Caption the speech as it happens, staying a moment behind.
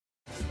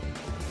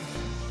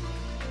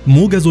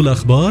موجز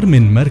الأخبار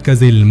من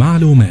مركز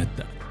المعلومات،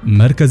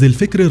 مركز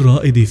الفكر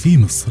الرائد في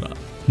مصر.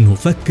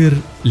 نفكر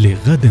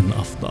لغد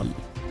أفضل.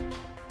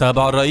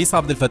 تابع الرئيس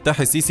عبد الفتاح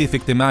السيسي في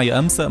اجتماع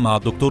أمس مع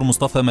الدكتور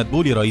مصطفى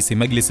مدبولي رئيس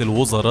مجلس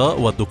الوزراء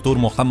والدكتور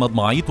محمد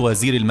معيط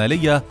وزير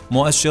المالية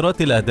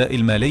مؤشرات الأداء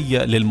المالي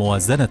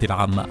للموازنة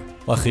العامة.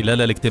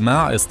 وخلال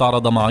الاجتماع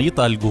استعرض معيط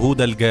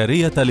الجهود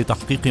الجارية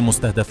لتحقيق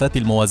مستهدفات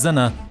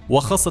الموازنة،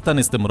 وخاصة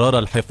استمرار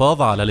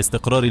الحفاظ على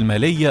الاستقرار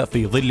المالي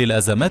في ظل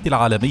الأزمات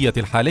العالمية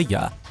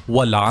الحالية،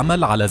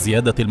 والعمل على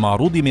زيادة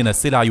المعروض من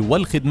السلع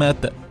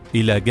والخدمات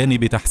إلى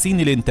جانب تحسين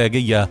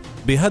الإنتاجية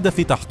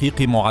بهدف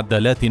تحقيق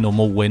معدلات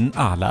نمو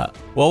أعلى.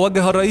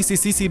 ووجه الرئيس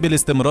السيسي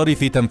بالاستمرار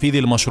في تنفيذ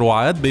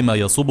المشروعات بما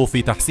يصب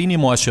في تحسين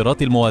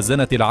مؤشرات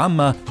الموازنة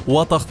العامة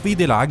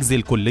وتخفيض العجز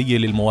الكلي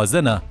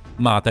للموازنة،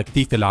 مع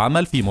تكثيف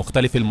العمل في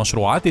مختلف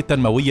المشروعات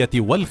التنموية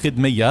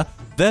والخدمية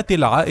ذات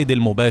العائد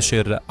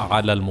المباشر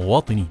على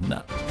المواطنين.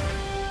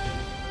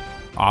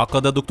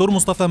 عقد الدكتور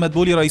مصطفى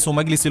مدبولي رئيس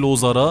مجلس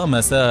الوزراء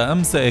مساء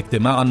أمس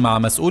اجتماعا مع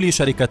مسؤولي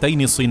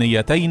شركتين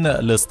صينيتين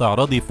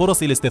لاستعراض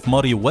فرص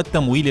الاستثمار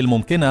والتمويل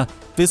الممكنة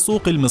في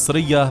السوق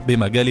المصرية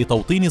بمجال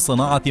توطين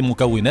صناعة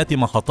مكونات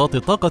محطات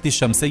الطاقة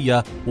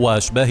الشمسية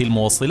وأشباه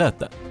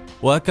الموصلات.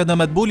 وأكد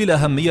مدبولي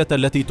الأهمية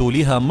التي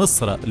توليها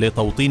مصر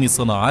لتوطين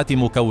صناعات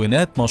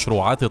مكونات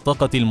مشروعات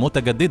الطاقة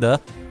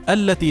المتجددة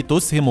التي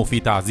تسهم في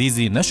تعزيز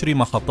نشر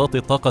محطات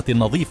الطاقة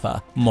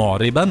النظيفة،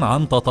 معربا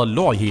عن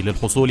تطلعه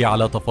للحصول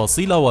على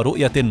تفاصيل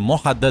ورؤية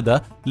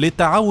محددة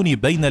للتعاون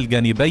بين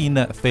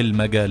الجانبين في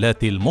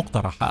المجالات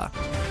المقترحة.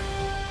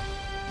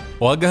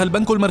 وجه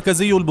البنك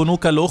المركزي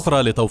البنوك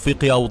الأخرى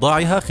لتوفيق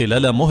أوضاعها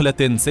خلال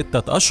مهلة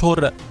 6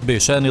 أشهر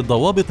بشأن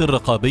الضوابط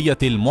الرقابية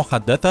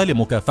المحدثة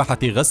لمكافحة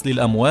غسل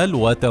الأموال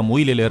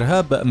وتمويل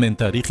الإرهاب من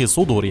تاريخ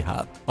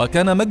صدورها.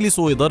 وكان مجلس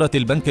إدارة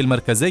البنك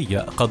المركزي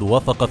قد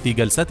وافق في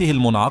جلسته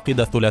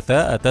المنعقدة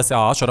الثلاثاء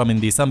 19 من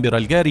ديسمبر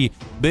الجاري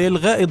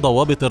بإلغاء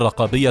الضوابط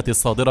الرقابية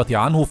الصادرة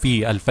عنه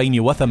في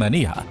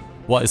 2008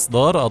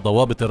 وإصدار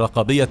الضوابط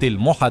الرقابية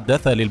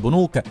المحدثة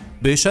للبنوك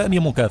بشأن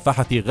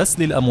مكافحة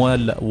غسل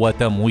الأموال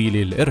وتمويل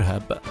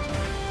الإرهاب.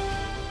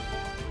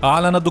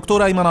 أعلن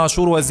الدكتور أيمن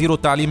عاشور وزير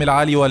التعليم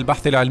العالي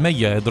والبحث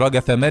العلمي إدراج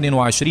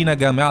 28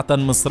 جامعة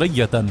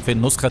مصرية في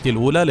النسخة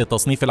الأولى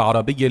للتصنيف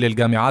العربي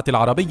للجامعات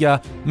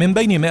العربية من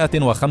بين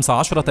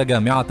 115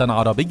 جامعة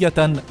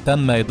عربية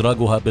تم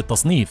إدراجها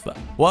بالتصنيف.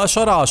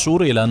 وأشار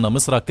عاشور إلى أن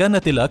مصر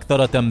كانت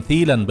الأكثر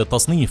تمثيلا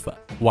بالتصنيف،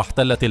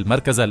 واحتلت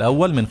المركز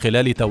الأول من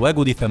خلال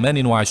تواجد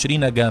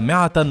 28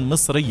 جامعة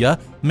مصرية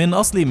من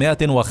أصل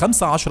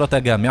 115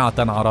 جامعة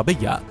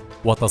عربية.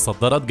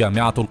 وتصدرت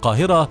جامعة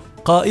القاهرة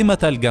قائمة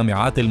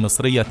الجامعات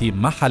المصرية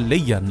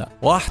محليا،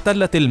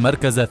 واحتلت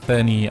المركز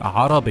الثاني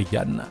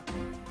عربيا.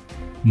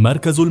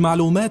 مركز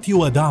المعلومات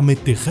ودعم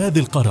اتخاذ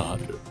القرار.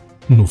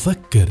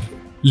 نفكر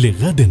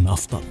لغد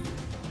أفضل.